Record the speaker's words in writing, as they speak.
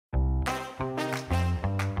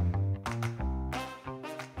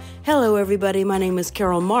Hello everybody, my name is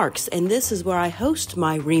Carol Marks, and this is where I host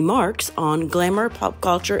my remarks on glamour, pop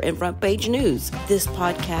culture, and front page news. This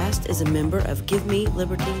podcast is a member of Give Me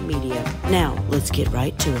Liberty Media. Now, let's get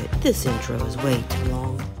right to it. This intro is way too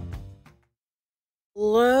long.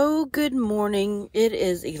 Hello, good morning. It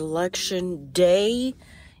is election day.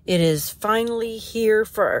 It is finally here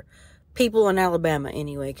for people in Alabama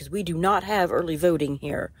anyway, because we do not have early voting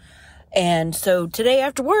here. And so today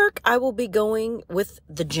after work, I will be going with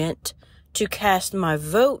the gent to cast my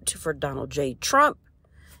vote for Donald J. Trump.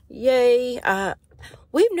 Yay.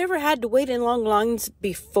 We've never had to wait in long lines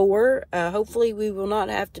before. Hopefully we will not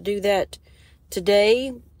have to do that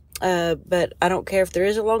today. But I don't care if there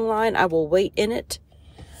is a long line. I will wait in it.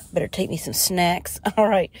 Better take me some snacks. All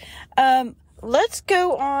right. Let's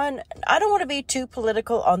go on. I don't want to be too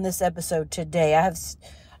political on this episode today. I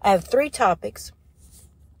have 3 topics.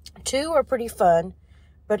 2 are pretty fun,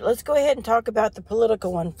 but let's go ahead and talk about the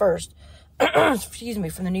political one first. Excuse me,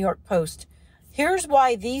 from the New York Post. Here's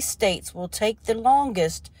why these states will take the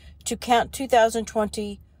longest to count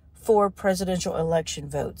 2024 presidential election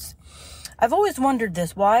votes. I've always wondered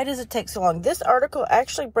this. Why does it take so long? This article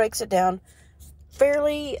actually breaks it down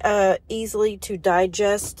fairly easily to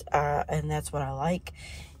digest, and that's what I like.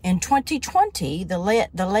 In 2020,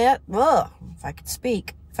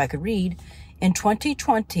 if I could read. In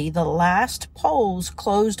 2020, the last polls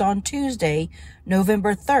closed on Tuesday,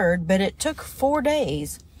 November 3rd, but it took 4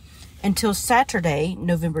 days until Saturday,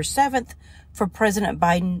 November 7th, for President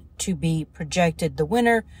Biden to be projected the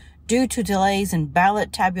winner due to delays in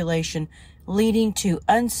ballot tabulation, leading to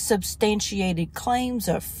unsubstantiated claims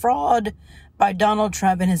of fraud by Donald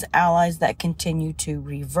Trump and his allies that continue to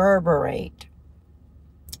reverberate.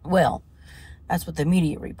 Well, that's what the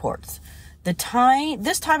media reports.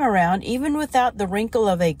 This time around, even without the wrinkle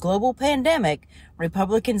of a global pandemic,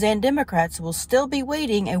 Republicans and Democrats will still be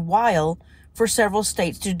waiting a while for several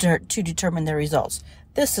states to determine their results.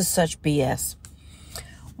 This is such BS.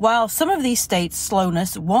 While some of these states'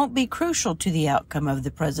 slowness won't be crucial to the outcome of the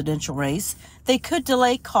presidential race, they could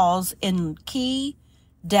delay calls in key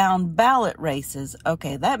down ballot races.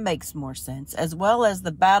 Okay, that makes more sense, as well as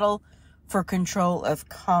the battle for control of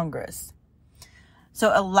Congress.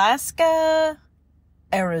 So Alaska,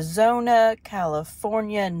 Arizona,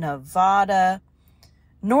 California, Nevada,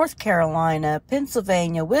 North Carolina,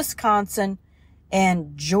 Pennsylvania, Wisconsin,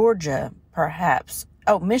 and Georgia, perhaps.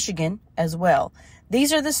 Oh, Michigan as well.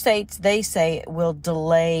 These are the states they say will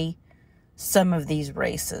delay some of these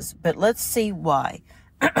races. But let's see why.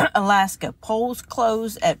 Alaska, polls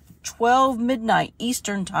close at 12 midnight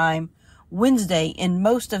Eastern time Wednesday in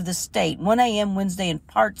most of the state. 1 a.m. Wednesday in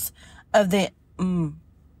parts of the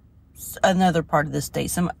another part of the state,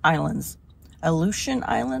 some islands, Aleutian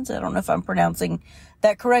Islands. I don't know if I'm pronouncing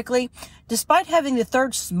that correctly. Despite having the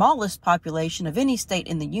 3rd smallest population of any state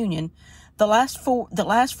in the union, the last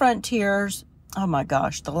frontier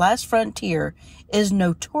is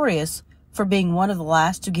notorious for being one of the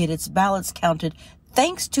last to get its ballots counted,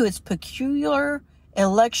 thanks to its peculiar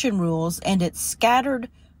election rules and its scattered,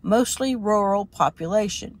 mostly rural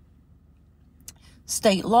population.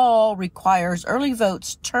 State law requires early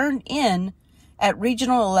votes turned in at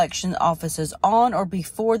regional election offices on or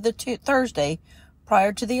before the Thursday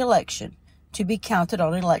prior to the election to be counted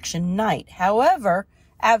on election night. However,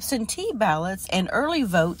 absentee ballots and early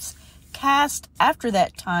votes cast after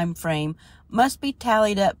that time frame must be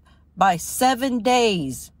tallied up by 7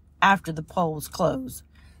 days after the polls close.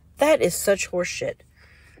 That is such horseshit.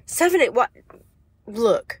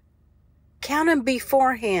 Look, count them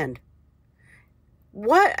beforehand.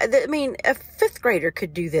 What? I mean, a 5th grader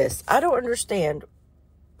could do this. I don't understand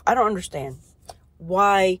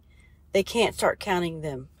why they can't start counting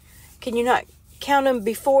them. Can you not count them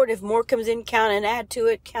before it? If more comes in, count and add to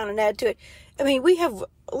it. I mean, we have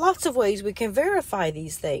lots of ways we can verify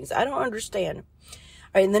these things. I don't understand. All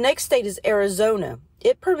right, and the next state is Arizona.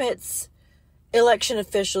 It permits election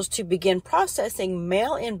officials to begin processing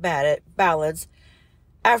mail-in ballots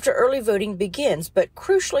after early voting begins, but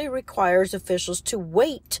crucially requires officials to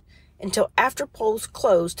wait until after polls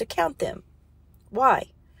close to count them.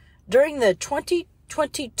 Why? During the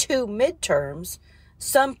 2022 midterms,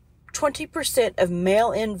 some 20% of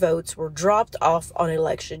mail-in votes were dropped off on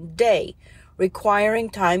election day, requiring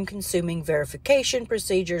time-consuming verification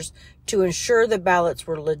procedures to ensure the ballots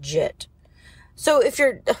were legit. So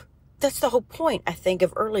that's the whole point, I think,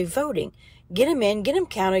 of early voting. Get them in, get them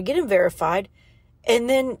counted, get them verified, and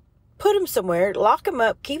then put them somewhere, lock them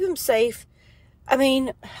up, keep them safe. I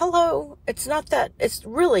mean, hello, it's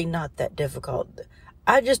really not that difficult.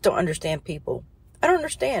 I just don't understand people. I don't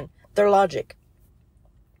understand their logic.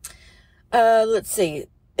 Let's see.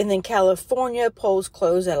 And then California, polls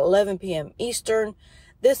close at 11 p.m. Eastern.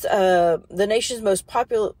 The nation's most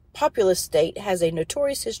populous state has a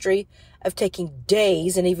notorious history of taking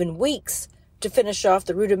days and even weeks to finish off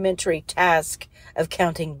the rudimentary task of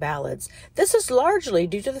counting ballots. This is largely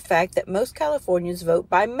due to the fact that most Californians vote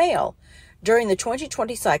by mail. During the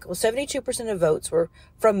 2020 cycle, 72% of votes were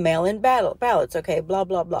from mail-in ballots. Okay, blah,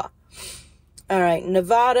 blah, blah. All right,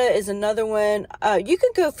 Nevada is another one. You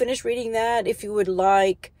can go finish reading that if you would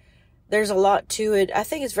like. There's a lot to it. I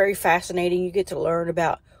think it's very fascinating. You get to learn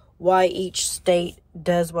about why each state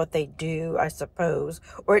does what they do, I suppose.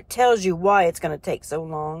 Or it tells you why it's going to take so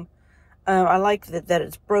long. I like that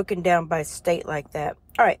it's broken down by state like that.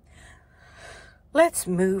 All right, let's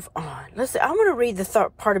move on. I'm going to read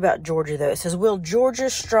the part about Georgia, though. It says, will Georgia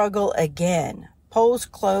struggle again? Polls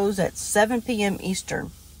close at 7 p.m.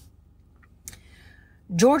 Eastern.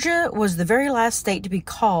 Georgia was the very last state to be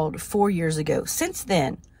called 4 years ago. Since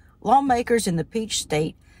then, lawmakers in the Peach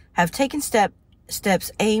State have taken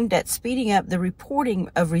steps aimed at speeding up the reporting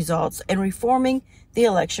of results and reforming the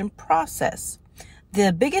election process.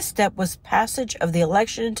 The biggest step was passage of the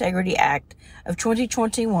Election Integrity Act of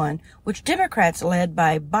 2021, which Democrats led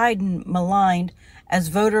by Biden maligned as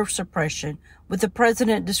voter suppression, with the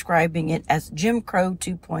president describing it as Jim Crow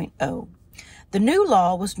 2.0. The new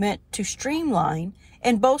law was meant to streamline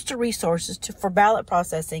and bolster resources for ballot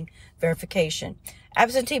processing verification.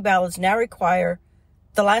 Absentee ballots now require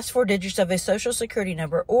the last 4 digits of a social security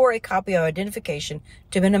number or a copy of identification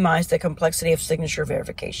to minimize the complexity of signature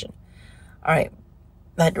verification. All right,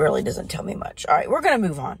 that really doesn't tell me much. All right, we're going to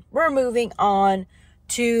move on. We're moving on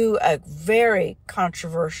to a very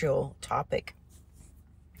controversial topic.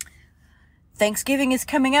 Thanksgiving is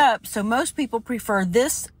coming up, so most people prefer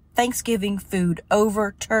this Thanksgiving food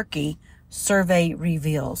over turkey, survey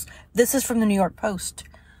reveals. This is from the New York Post.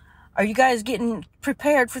 Are you guys getting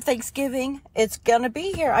prepared for Thanksgiving? It's gonna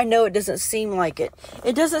be here. I know it doesn't seem like it.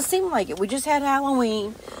 It doesn't seem like it. We just had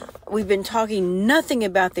Halloween. We've been talking nothing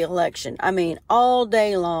about the election. I mean, all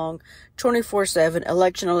day long, 24/7,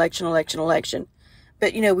 election.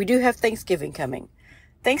 But, we do have Thanksgiving coming.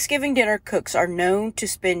 Thanksgiving dinner cooks are known to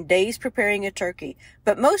spend days preparing a turkey,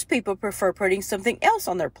 but most people prefer putting something else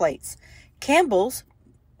on their plates. Campbell's,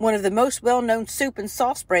 one of the most well-known soup and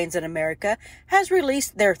sauce brands in America, has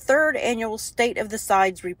released their 3rd annual State of the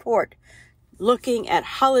Sides report, looking at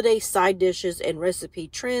holiday side dishes and recipe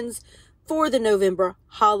trends for the November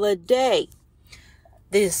holiday.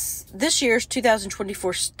 This year's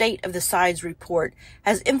 2024 State of the Sides report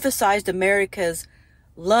has emphasized America's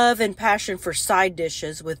love and passion for side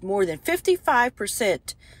dishes, with more than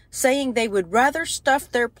 55% saying they would rather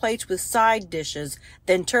stuff their plates with side dishes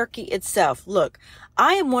than turkey itself. Look,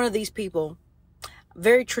 I am one of these people,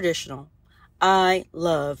 very traditional. I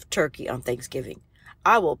love turkey on Thanksgiving.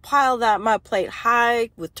 I will pile out my plate high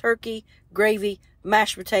with turkey, gravy,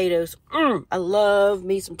 mashed potatoes. I love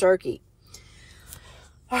me some turkey.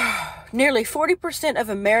 Nearly 40% of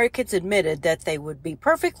Americans admitted that they would be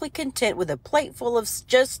perfectly content with a plate full of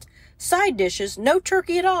just side dishes, no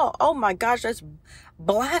turkey at all. Oh my gosh, that's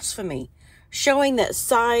blasphemy. Showing that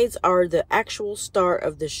sides are the actual star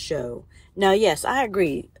of the show. Now, yes, I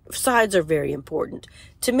agree. Sides are very important.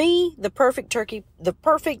 To me, the perfect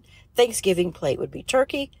Thanksgiving plate would be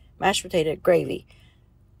turkey, mashed potato, gravy,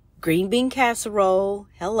 green bean casserole,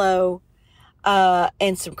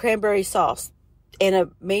 and some cranberry sauce,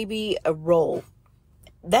 and maybe a roll.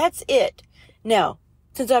 That's it. Now,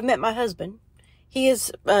 since I've met my husband, he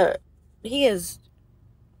has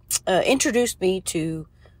introduced me to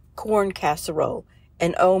corn casserole,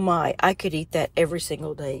 and oh my, I could eat that every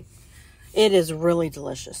single day. It is really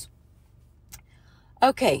delicious.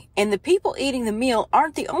 Okay, and the people eating the meal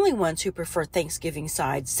aren't the only ones who prefer Thanksgiving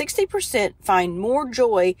sides. 60% find more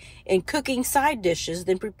joy in cooking side dishes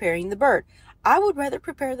than preparing the bird. I would rather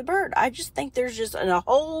prepare the bird. I just think there's just a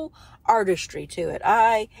whole artistry to it.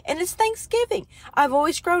 And it's Thanksgiving. I've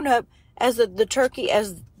always grown up as the turkey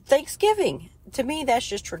as Thanksgiving. To me, that's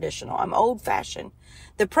just traditional. I'm old-fashioned.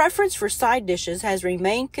 The preference for side dishes has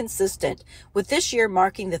remained consistent, with this year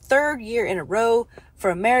marking the 3rd year in a row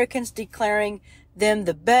for Americans declaring them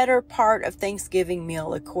the better part of Thanksgiving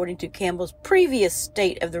meal, according to Campbell's previous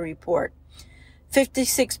state of the report.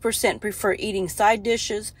 56% prefer eating side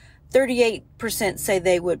dishes. 38% say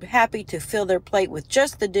they would be happy to fill their plate with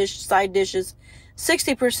just the side dishes.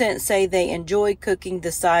 60% say they enjoy cooking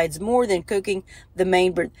the sides more than cooking the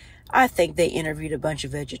main bird. I think they interviewed a bunch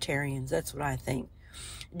of vegetarians. That's what I think.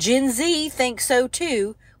 Gen Z thinks so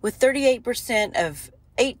too, with 38% of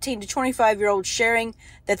 18 to 25-year-olds sharing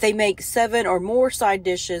that they make 7 or more side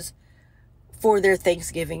dishes for their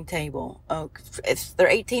Thanksgiving table. Oh, if they're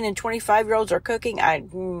 18 and 25-year-olds are cooking, I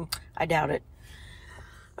doubt it.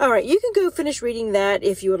 All right, you can go finish reading that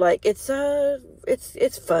if you would like. It's fun.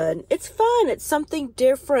 It's fun. It's something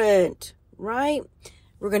different, right?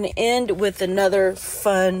 We're going to end with another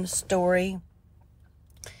fun story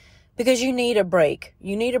because you need a break.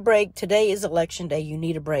 You need a break. Today is election day. You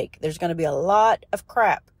need a break. There's going to be a lot of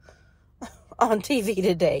crap on TV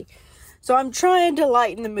today. So I'm trying to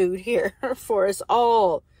lighten the mood here for us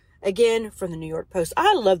all. Again, from the New York Post.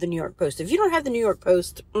 I love the New York Post. If you don't have the New York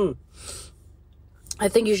Post, I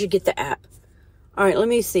think you should get the app. All right, let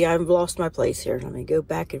me see. I've lost my place here. Let me go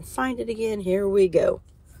back and find it again. Here we go.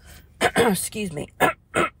 Excuse me.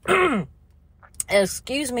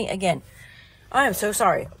 Excuse me again. I am so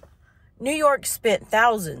sorry. New Yorker spent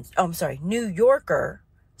thousands,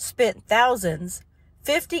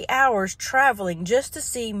 50 hours traveling just to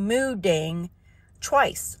see Moo Dang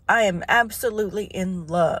twice. I am absolutely in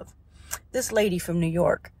love. This lady from New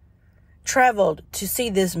York traveled to see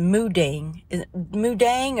this Moo Dang. Is it Moo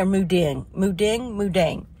Dang or Moo Ding? Moo Ding? Moo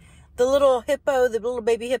Dang. The little hippo, the little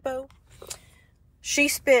baby hippo. She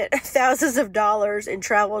spent thousands of dollars in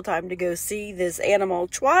travel time to go see this animal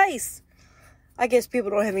twice. I guess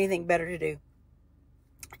people don't have anything better to do.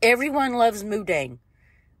 Everyone loves Moo Dang,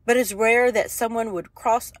 but it's rare that someone would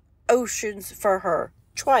cross oceans for her.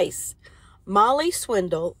 Twice. Molly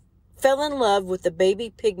Swindle fell in love with the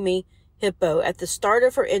baby pygmy hippo at the start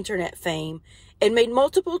of her internet fame and made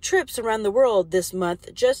multiple trips around the world this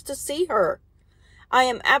month just to see her. I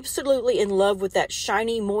am absolutely in love with that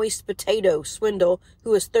shiny, moist potato, Swindle,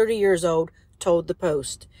 who is 30 years old, told the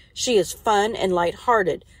Post. She is fun and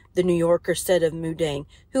lighthearted, the New Yorker said of Moo Dang,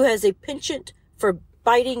 who has a penchant for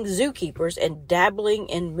biting zookeepers and dabbling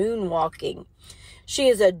in moonwalking. She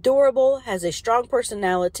is adorable, has a strong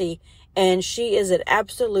personality, and she is an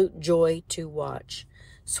absolute joy to watch.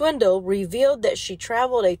 Swindle revealed that she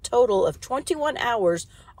traveled a total of 21 hours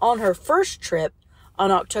on her first trip on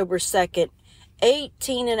October 2nd,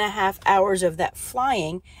 18 and a half hours of that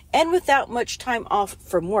flying, and without much time off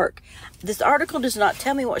from work. This article does not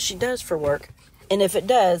tell me what she does for work, and if it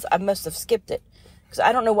does, I must have skipped it, because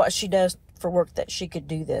I don't know what she does for work that she could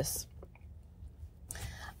do this.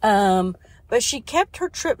 But she kept her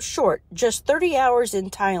trip short, just 30 hours in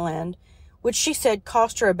Thailand, which she said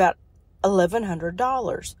cost her about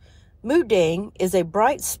 $1,100. Moo Dang is a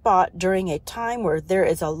bright spot during a time where there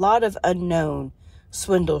is a lot of unknown,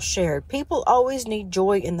 Swindle shared. People always need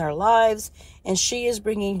joy in their lives, and she is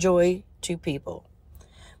bringing joy to people.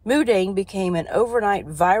 Moo Dang became an overnight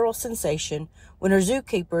viral sensation when her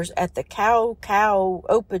zookeepers at the Cow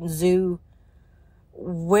Open Zoo,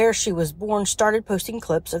 where she was born, started posting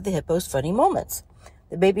clips of the hippo's funny moments.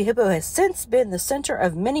 The baby hippo has since been the center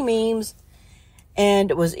of many memes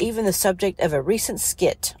and was even the subject of a recent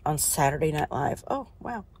skit on Saturday Night Live. Oh,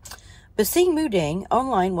 wow. But seeing Moo Dang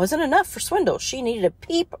online wasn't enough for Swindle. She needed a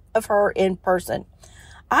peep of her in person.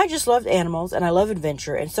 I just loved animals and I love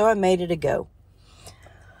adventure, and so I made it a go.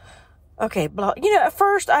 Okay, at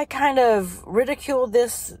first I kind of ridiculed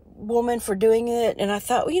this woman for doing it, and I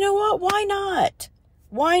thought, well, you know what? Why not?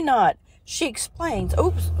 Why not? She explains.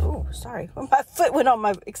 Oops. Oh, sorry. My foot went on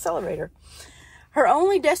my accelerator. Her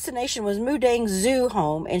only destination was Moo Dang's zoo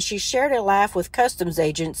home, and she shared a laugh with customs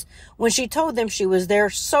agents when she told them she was there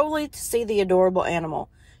solely to see the adorable animal.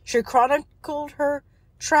 She chronicled her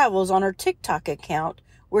travels on her TikTok account,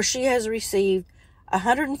 where she has received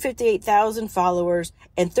 158,000 followers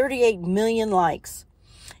and 38 million likes.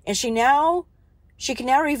 And she can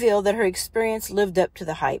now reveal that her experience lived up to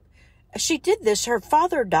the hype. She did this. Her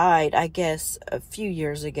father died, I guess, a few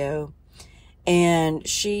years ago, and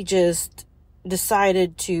she just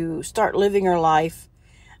decided to start living her life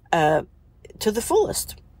to the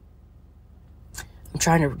fullest. I'm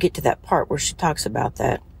trying to get to that part where she talks about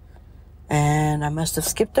that, and I must have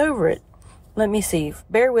skipped over it. Let me see.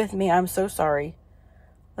 Bear with me. I'm so sorry.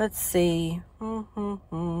 Let's see.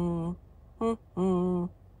 I'm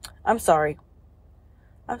sorry.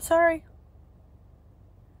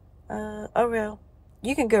 Oh, well,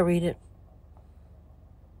 you can go read it.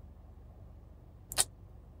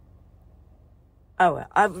 Oh, well,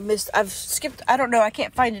 I've skipped, I don't know, I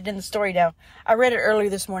can't find it in the story now. I read it earlier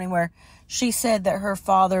this morning where she said that her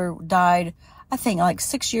father died, I think like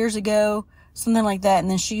 6 years ago, something like that, and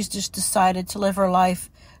then she's just decided to live her life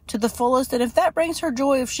to the fullest, and if that brings her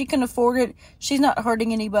joy, if she can afford it, she's not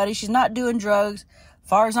hurting anybody, she's not doing drugs. As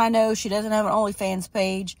far as I know, she doesn't have an OnlyFans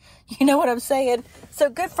page. You know what I'm saying? So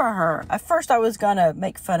good for her. At first I was going to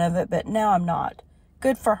make fun of it, but now I'm not.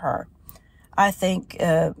 Good for her. I think,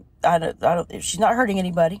 I don't, she's not hurting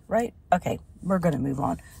anybody, right? Okay. we're going to move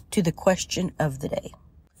on to the question of the day.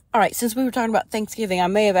 All right, since we were talking about Thanksgiving, I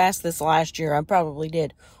may have asked this last year. I probably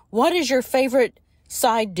did. What is your favorite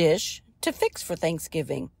side dish to fix for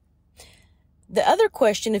Thanksgiving? The other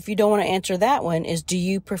question, if you don't want to answer that one, is do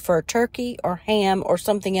you prefer turkey or ham or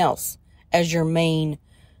something else as your main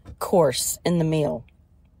course in the meal?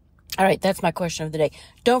 All right, that's my question of the day.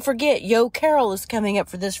 Don't forget, Yo Carol is coming up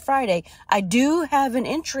for this Friday. I do have an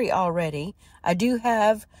entry already. I do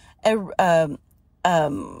have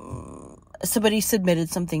somebody submitted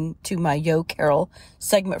something to my Yo Carol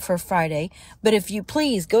segment for Friday. But if you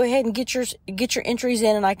please go ahead and get your entries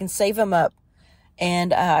in, and I can save them up.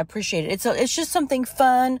 And I appreciate it. It's just something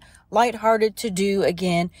fun, lighthearted to do.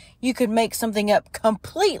 Again, you could make something up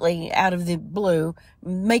completely out of the blue.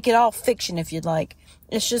 Make it all fiction if you'd like.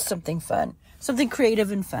 It's just something fun. Something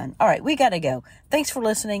creative and fun. All right, we got to go. Thanks for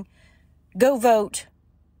listening. Go vote.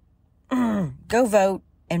 Go vote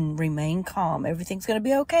and remain calm. Everything's going to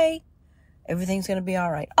be okay. Everything's going to be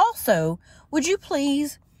all right. Also, would you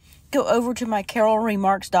please go over to my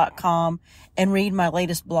carolremarks.com and read my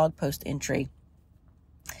latest blog post entry?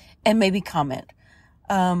 And maybe comment.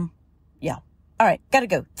 Yeah. All right. Gotta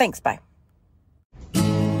go. Thanks. Bye.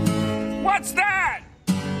 What's that?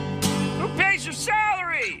 Who pays your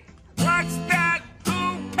salary? What's that?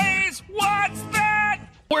 Who pays? What's that?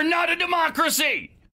 We're not a democracy!